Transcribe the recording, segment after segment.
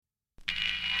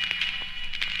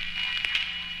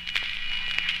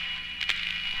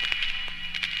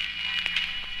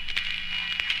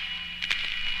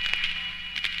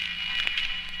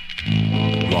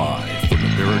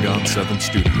7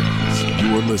 Studios.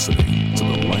 You are listening to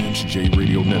the Lance J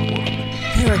Radio Network.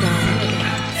 Paragon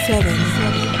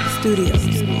 7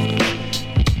 Studios.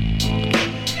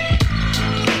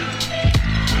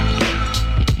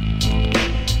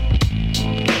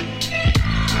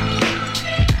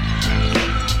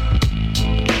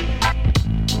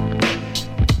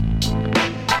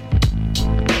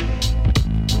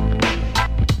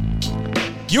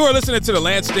 You are listening to the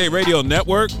Lance J Radio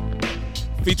Network,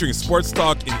 featuring sports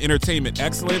talk and entertainment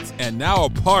excellence, and now a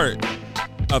part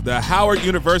of the Howard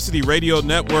University Radio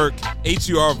Network,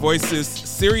 HUR Voices,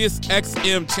 Sirius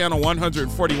XM Channel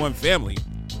 141 family.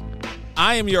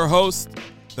 I am your host,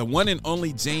 the one and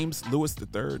only James Lewis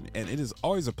III, and it is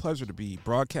always a pleasure to be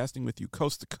broadcasting with you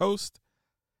coast to coast,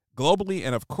 globally,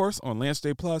 and of course on Lance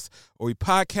J Plus, where we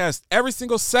podcast every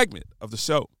single segment of the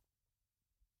show.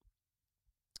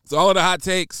 So all of the hot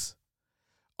takes,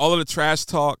 all of the trash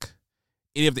talk,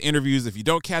 any of the interviews, if you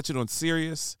don't catch it on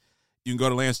Sirius, you can go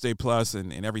to Lance J Plus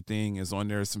and everything is on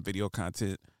there. Some video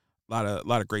content, a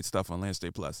lot of great stuff on Lance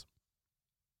J Plus.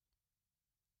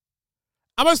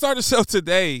 I'm going to start the show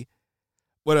today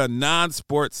with a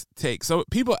non-sports take. So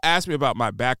people ask me about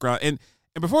my background. And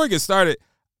before we get started,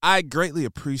 I greatly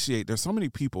appreciate there's so many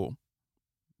people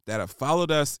that have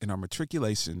followed us in our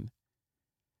matriculation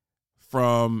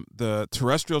from the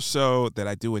terrestrial show that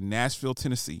I do in Nashville,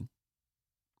 Tennessee.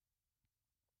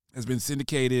 Has been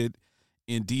syndicated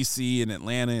in D.C. and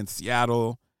Atlanta and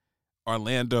Seattle,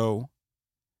 Orlando.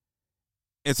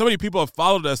 And so many people have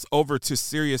followed us over to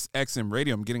Sirius XM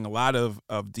Radio. I'm getting a lot of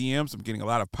DMs. I'm getting a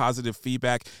lot of positive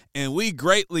feedback. And we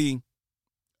greatly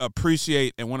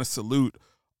appreciate and want to salute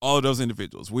all of those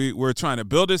individuals. We're trying to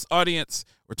build this audience.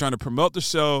 We're trying to promote the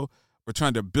show. We're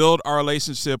trying to build our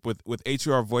relationship with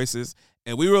HUR Voices.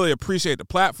 And we really appreciate the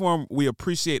platform. We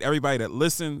appreciate everybody that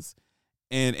listens.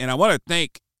 And I want to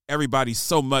thank everybody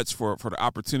so much for the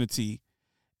opportunity,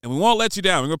 and we won't let you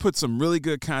down. We're going to put some really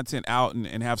good content out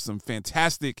and have some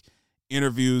fantastic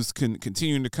interviews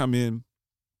continuing to come in,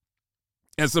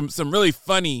 and some really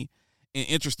funny and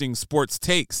interesting sports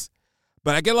takes.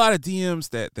 But I get a lot of DMs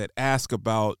that ask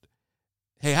about,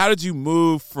 hey, how did you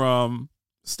move from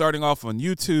starting off on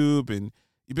YouTube, and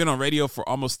you've been on radio for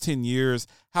almost 10 years.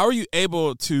 How are you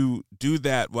able to do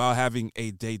that while having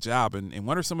a day job, and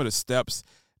what are some of the steps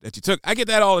that you took? I get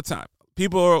that all the time.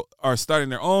 People are starting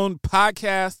their own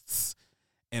podcasts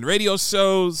and radio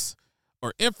shows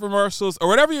or infomercials or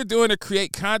whatever you're doing to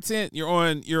create content. You're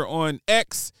on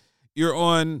X, you're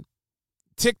on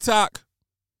TikTok.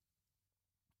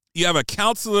 You have a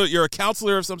counselor, you're a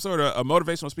counselor of some sort, a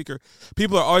motivational speaker.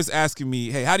 People are always asking me,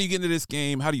 hey, how do you get into this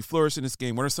game? How do you flourish in this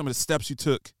game? What are some of the steps you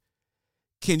took?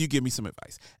 Can you give me some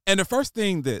advice? And the first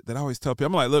thing that I always tell people,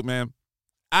 I'm like, look, man,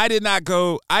 I did not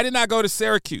go to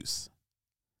Syracuse.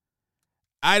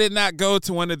 I did not go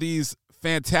to one of these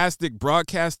fantastic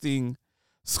broadcasting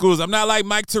schools. I'm not like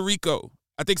Mike Tirico.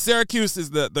 I think Syracuse is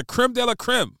the creme de la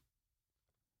creme,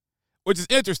 which is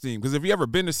interesting because if you ever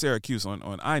been to Syracuse on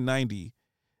I-90,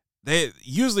 they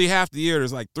usually half the year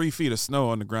there's like 3 feet of snow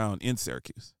on the ground in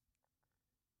Syracuse.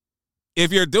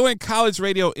 If you're doing college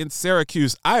radio in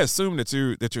Syracuse, I assume that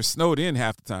you're snowed in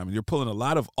half the time and you're pulling a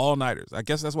lot of all-nighters. I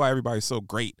guess that's why everybody's so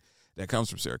great that comes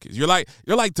from Syracuse. You're like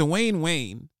Dwayne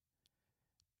Wayne,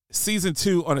 season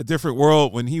 2 on A Different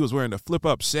World, when he was wearing the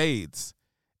flip-up shades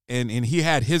and he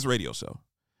had his radio show.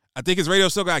 I think his radio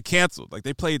show got canceled. Like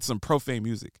they played some profane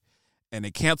music and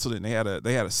they canceled it, and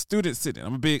they had a student sitting.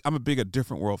 I'm a big A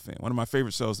Different World fan. One of my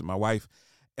favorite shows that my wife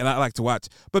and I like to watch.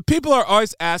 But people are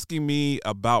always asking me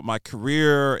about my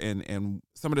career and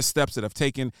some of the steps that I've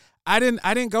taken. I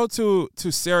didn't go to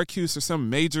Syracuse or some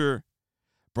major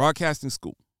broadcasting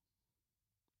school.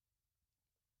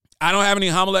 I don't have any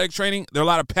homiletic training. There are a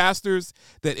lot of pastors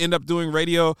that end up doing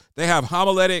radio. They have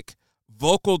homiletic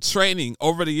vocal training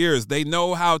over the years. They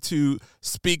know how to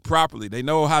speak properly. They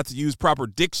know how to use proper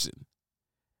diction.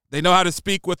 They know how to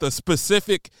speak with a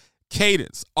specific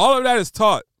cadence. All of that is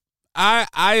taught.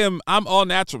 I'm all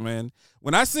natural, man.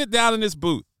 When I sit down in this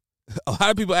booth, a lot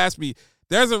of people ask me,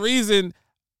 there's a reason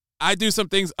I do some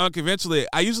things unconventionally.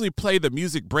 I usually play the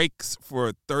music breaks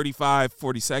for 35,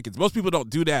 40 seconds. Most people don't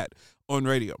do that on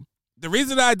radio. The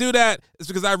reason I do that is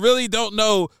because I really don't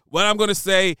know what I'm going to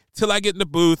say till I get in the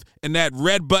booth and that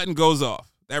red button goes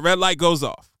off. That red light goes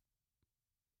off.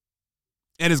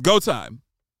 And it's go time.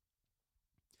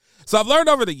 So I've learned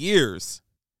over the years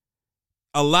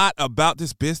a lot about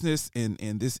this business and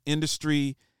this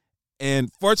industry.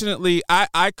 And fortunately,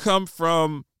 I come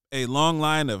from a long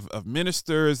line of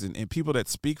ministers and people that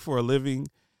speak for a living.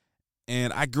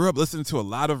 And I grew up listening to a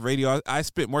lot of radio. I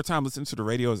spent more time listening to the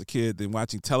radio as a kid than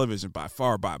watching television by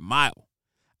a mile.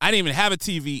 I didn't even have a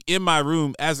TV in my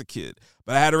room as a kid,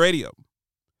 but I had a radio.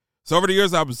 So over the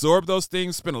years, I absorbed those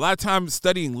things, spent a lot of time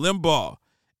studying Limbaugh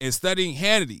and studying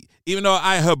Hannity, even though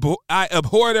I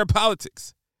abhor their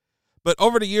politics. But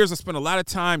over the years, I spent a lot of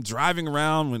time driving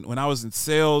around when I was in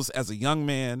sales as a young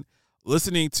man,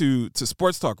 listening to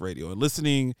sports talk radio and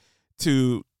listening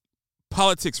to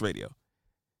politics radio,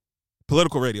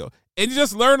 political radio. And you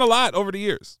just learn a lot over the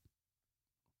years.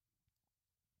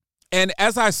 And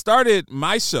as I started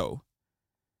my show,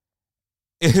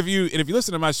 if you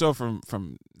listen to my show from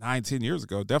 9-10 years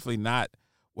ago, definitely not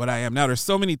what I am now. There's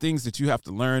so many things that you have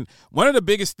to learn. One of the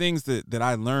biggest things that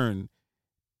I learned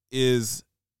is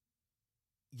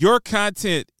your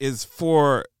content is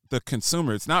for the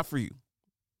consumer. It's not for you.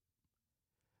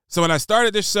 So when I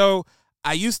started this show,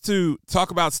 I used to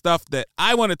talk about stuff that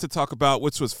I wanted to talk about,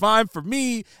 which was fine for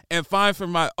me and fine for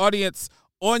my audience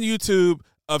on YouTube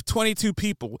of 22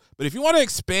 people. But if you want to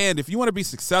expand, if you want to be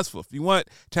successful, if you want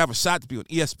to have a shot to be on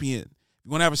ESPN, if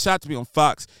you want to have a shot to be on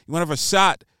Fox, you want to have a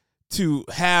shot to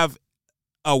have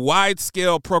a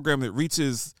wide-scale program that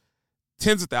reaches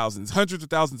tens of thousands, hundreds of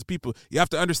thousands of people, you have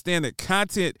to understand that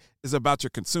content is about your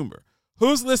consumer.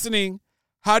 Who's listening?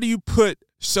 How do you put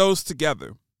shows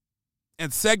together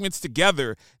and segments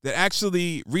together that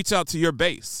actually reach out to your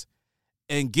base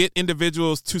and get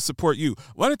individuals to support you?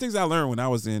 One of the things I learned when I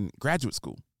was in graduate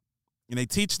school, and they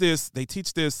teach this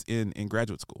in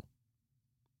graduate school.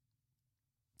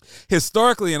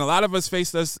 Historically, and a lot of us face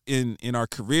this in our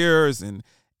careers and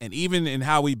even in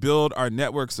how we build our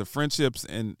networks of friendships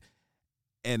and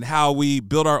how we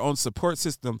build our own support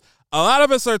system, a lot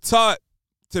of us are taught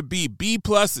to be B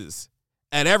pluses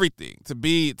at everything, to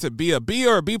be a B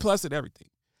or a B plus at everything.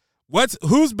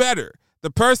 Who's better?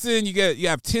 The person you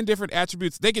have 10 different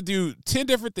attributes, they could do 10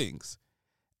 different things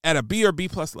at a B or B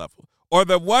plus level. Or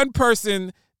the one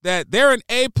person that they're an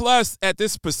A plus at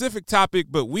this specific topic,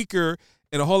 but weaker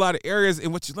in a whole lot of areas.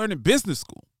 And what you learn in business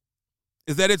school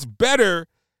is that it's better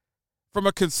from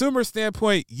a consumer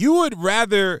standpoint. You would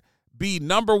rather be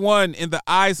number one in the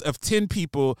eyes of 10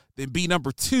 people than be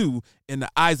number two in the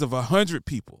eyes of 100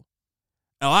 people.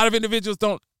 And a lot of individuals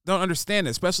don't understand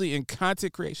it, especially in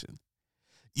content creation.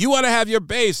 You want to have your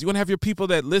base. You want to have your people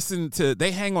that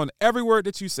they hang on every word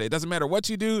that you say. It doesn't matter what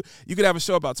you do. You could have a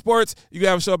show about sports. You could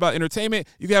have a show about entertainment.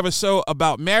 You could have a show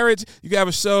about marriage. You could have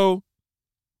a show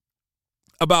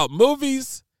about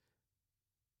movies.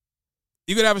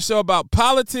 You could have a show about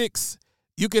politics.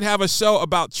 You could have a show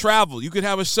about travel. You could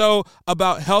have a show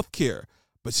about healthcare.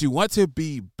 But you want to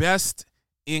be best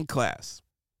in class.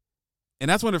 And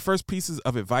that's one of the first pieces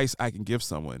of advice I can give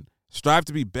someone. Strive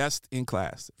to be best in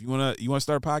class. If you want to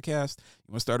start a podcast,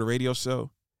 you want to start a radio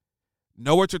show,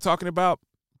 know what you're talking about,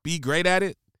 be great at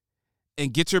it,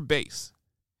 and get your base.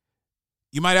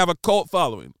 You might have a cult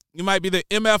following. You might be the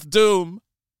MF Doom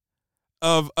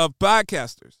of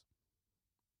podcasters.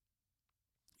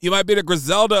 You might be the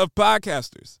Griselda of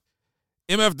podcasters.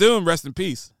 MF Doom, rest in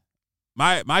peace.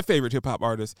 My favorite hip-hop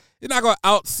artist. He's not going to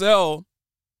outsell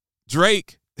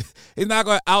Drake. He's not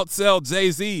going to outsell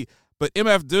Jay-Z. But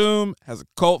MF Doom has a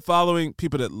cult following,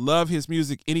 people that love his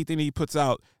music. Anything he puts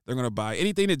out, they're going to buy.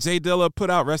 Anything that Jay Dilla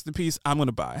put out, rest in peace, I'm going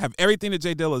to buy. I have everything that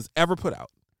Jay Dilla has ever put out.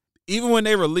 Even when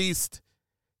they released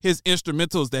his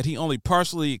instrumentals that he only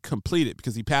partially completed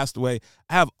because he passed away,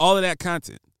 I have all of that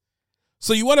content.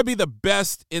 So you want to be the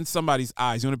best in somebody's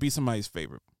eyes. You want to be somebody's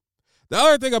favorite. The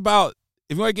other thing about,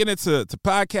 if you want to get into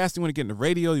podcasting, you want to get into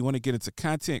radio, you want to get into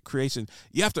content creation,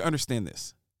 you have to understand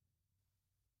this.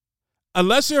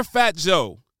 Unless you're Fat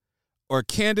Joe or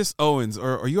Candace Owens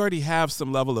or you already have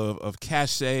some level of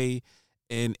cachet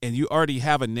and you already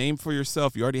have a name for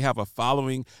yourself, you already have a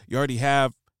following, you already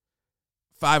have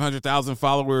 500,000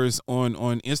 followers on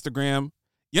Instagram,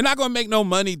 you're not going to make no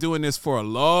money doing this for a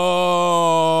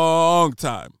long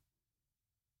time.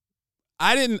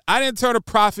 I didn't turn a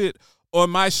profit on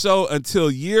my show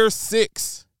until year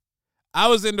 6. I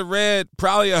was in the red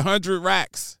probably 100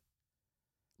 racks.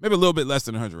 Maybe a little bit less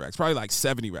than 100 racks, probably like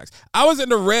 70 racks. I was in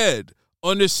the red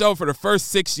on this show for the first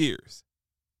 6 years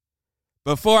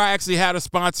before I actually had a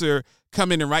sponsor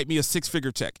come in and write me a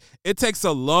 6-figure check. It takes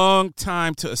a long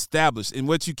time to establish. And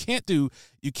what you can't do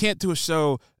a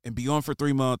show and be on for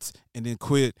 3 months and then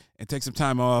quit and take some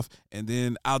time off. And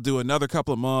then I'll do another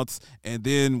couple of months. And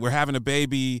then we're having a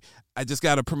baby. I just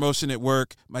got a promotion at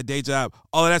work, my day job,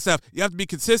 all of that stuff. You have to be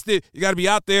consistent. You got to be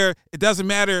out there. It doesn't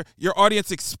matter. Your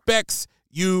audience expects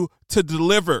you to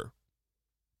deliver.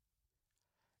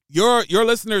 Your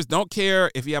listeners don't care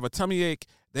if you have a tummy ache.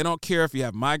 They don't care if you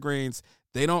have migraines.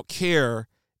 They don't care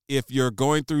if you're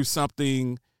going through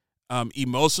something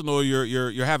emotional,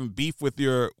 you're having beef with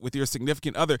your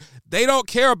significant other. They don't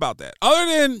care about that. Other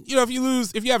than,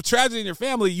 if you have tragedy in your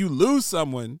family, you lose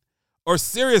someone, or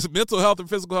serious mental health and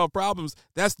physical health problems,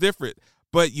 that's different.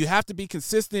 But you have to be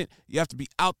consistent. You have to be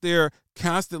out there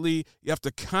constantly. You have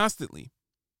to constantly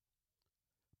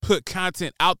put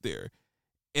content out there,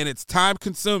 and it's time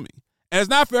consuming, and it's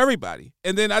not for everybody.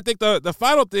 And then I think the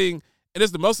final thing, and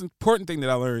it's the most important thing that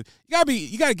I learned,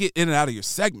 you gotta get in and out of your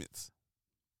segments.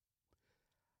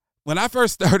 When I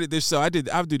first started this show, I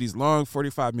would do these long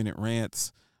 45-minute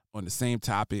rants on the same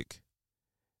topic,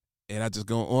 and I just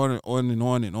go on and on and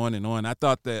on and on and on. I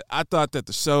thought that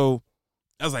the show,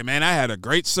 I was like, man, I had a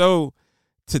great show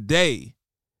today.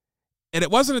 And it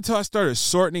wasn't until I started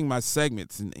shortening my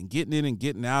segments and getting in and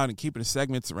getting out and keeping the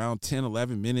segments around 10,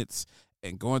 11 minutes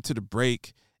and going to the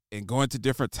break and going to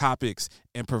different topics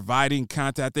and providing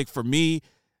content. I think for me,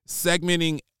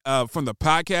 segmenting from the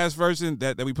podcast version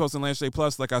that we post on Lance J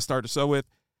Plus, like I started the show with,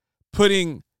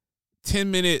 putting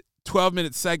 10-minute,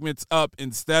 12-minute segments up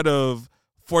instead of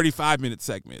 45-minute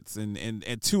segments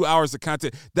and 2 hours of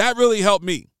content, that really helped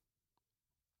me.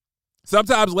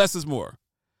 Sometimes less is more.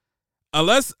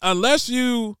 Unless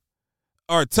you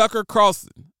are Tucker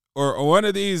Carlson or one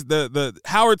of these, the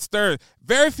Howard Stern,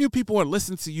 very few people want to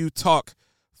listen to you talk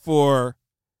for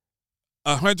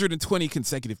 120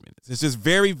 consecutive minutes. It's just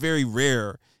very, very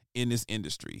rare in this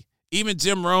industry. Even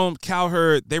Jim Rome,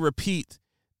 Cowherd, they repeat.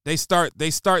 They start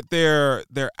their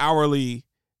hourly,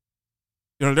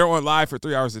 they're on live for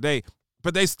 3 hours a day,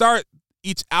 but they start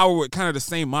each hour with kind of the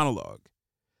same monologue.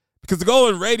 Because the goal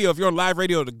in radio, if you're on live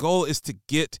radio, the goal is to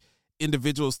get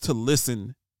individuals to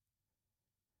listen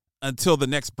until the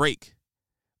next break,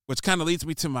 which kind of leads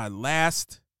me to my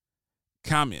last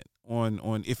comment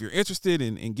on if you're interested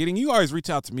in getting, you always reach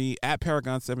out to me at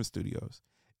Paragon 7 Studios.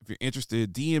 If you're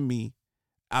interested, DM me.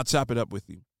 I'll chop it up with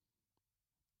you.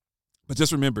 But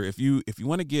just remember, if you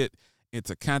want to get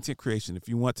into content creation, if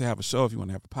you want to have a show, if you want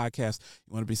to have a podcast,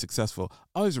 you want to be successful,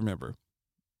 always remember,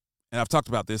 and I've talked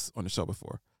about this on the show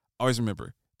before, always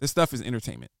remember, this stuff is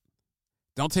entertainment.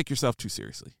 Don't take yourself too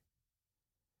seriously.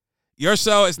 Your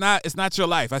show is not your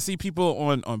life. I see people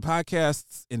on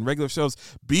podcasts and regular shows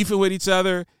beefing with each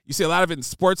other. You see a lot of it in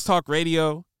sports talk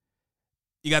radio.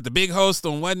 You got the big host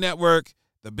on one network,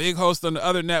 the big host on the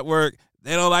other network.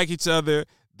 They don't like each other.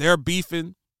 They're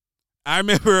beefing. I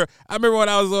remember when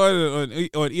I was on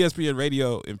ESPN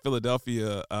radio in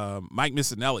Philadelphia, Mike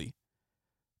Missinelli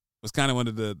was kind of one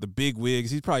of the big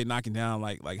wigs. He's probably knocking down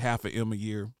like half a M a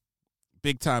year.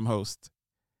 Big time host.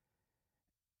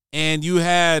 And you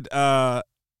had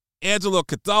Angelo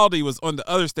Cataldi was on the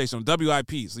other station on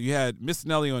WIP. So you had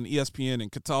Missinelli on ESPN and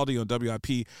Cataldi on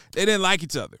WIP. They didn't like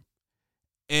each other.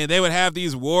 And they would have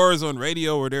these wars on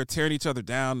radio where they're tearing each other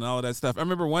down and all of that stuff. I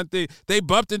remember one thing, they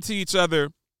bumped into each other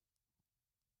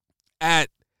at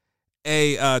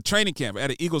a training camp, at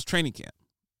an Eagles training camp.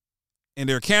 And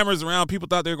there were cameras around. People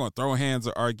thought they were going to throw hands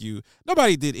or argue.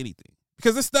 Nobody did anything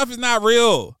because this stuff is not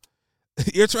real.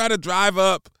 You're trying to drive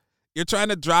up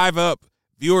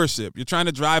viewership. You're trying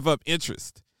to drive up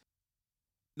interest.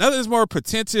 Nothing is more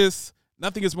pretentious.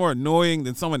 Nothing is more annoying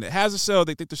than someone that has a show.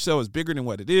 They think the show is bigger than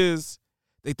what it is.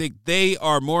 They think they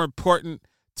are more important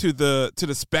to the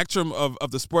spectrum of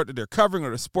the sport that they're covering,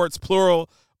 or the sports plural,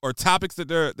 or topics that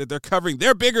they're covering.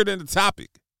 They're bigger than the topic.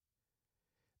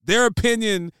 Their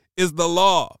opinion is the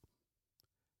law.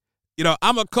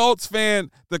 I'm a Colts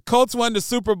fan. The Colts won the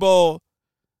Super Bowl.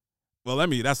 Well,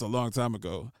 that's a long time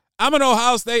ago. I'm an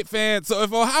Ohio State fan, so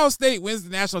if Ohio State wins the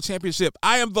national championship,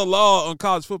 I am the law on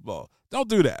college football. Don't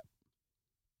do that.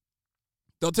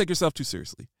 Don't take yourself too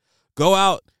seriously. Go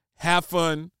out, have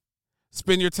fun,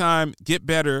 spend your time, get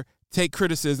better, take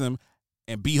criticism,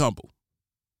 and be humble.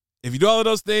 If you do all of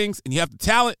those things and you have the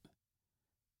talent,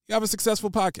 you have a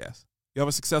successful podcast. You have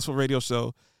a successful radio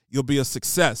show. You'll be a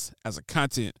success as a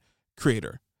content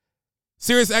creator.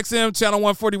 Sirius XM, Channel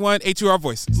 141, HUR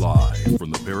Voices. Live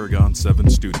from the Paragon 7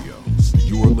 Studios,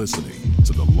 you are listening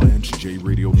to the Lance J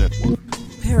Radio Network.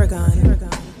 Paragon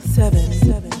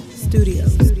 7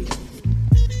 Studios.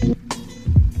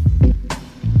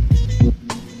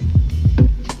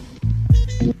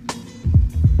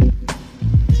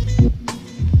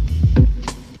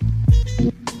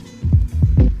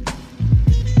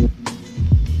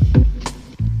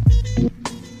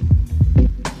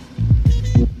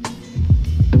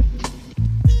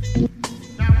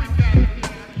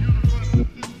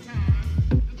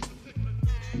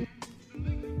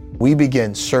 We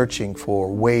began searching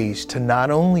for ways to not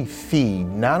only feed,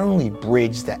 not only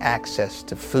bridge the access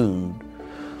to food,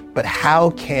 but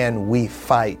how can we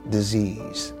fight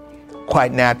disease?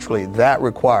 Quite naturally, that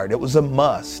required, it was a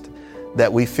must,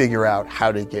 that we figure out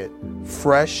how to get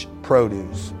fresh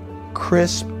produce,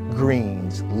 crisp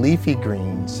greens, leafy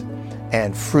greens,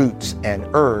 and fruits and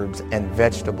herbs and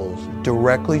vegetables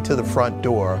directly to the front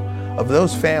door of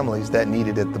those families that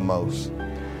needed it the most.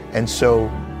 And so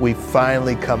we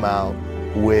finally come out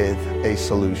with a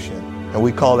solution, and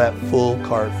we call that Full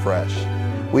Cart Fresh.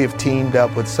 We have teamed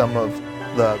up with some of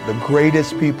the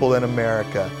greatest people in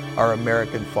America, our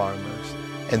American farmers.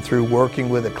 And through working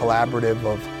with a collaborative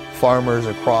of farmers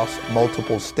across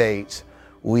multiple states,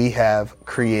 we have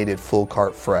created Full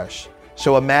Cart Fresh.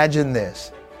 So imagine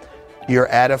this, you're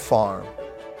at a farm,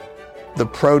 the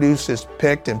produce is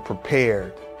picked and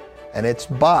prepared, and it's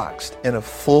boxed in a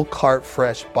Full Cart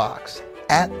Fresh box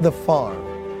at the farm.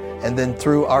 And then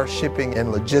through our shipping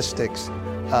and logistics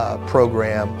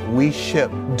program, we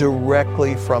ship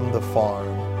directly from the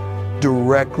farm,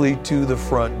 directly to the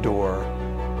front door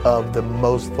of the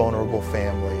most vulnerable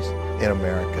families in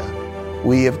America.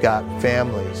 We have got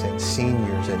families and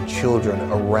seniors and children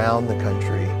around the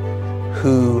country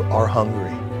who are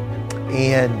hungry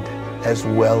and, as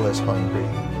well as hungry,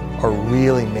 are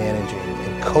really managing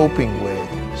and coping with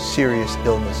serious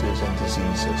illnesses and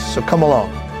diseases. So come along,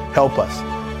 help us.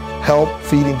 Help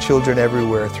feeding children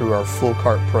everywhere through our Full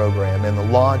Cart program and the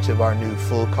launch of our new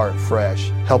Full Cart Fresh.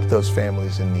 Help those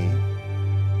families in need.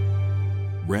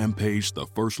 Rampage, the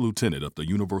first lieutenant of the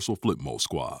Universal Flipmo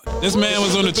Squad. This man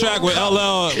was on the track with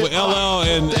LL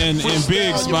and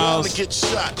Big Smiles.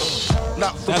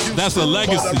 That's a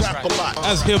legacy.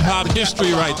 That's hip hop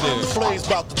history right there.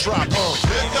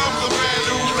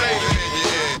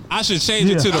 I should change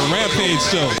it to the Rampage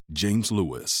show. James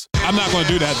Lewis. I'm not going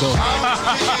to do that,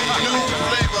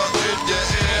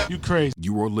 though. You crazy.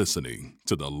 You are listening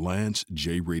to the Lance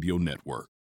J Radio Network.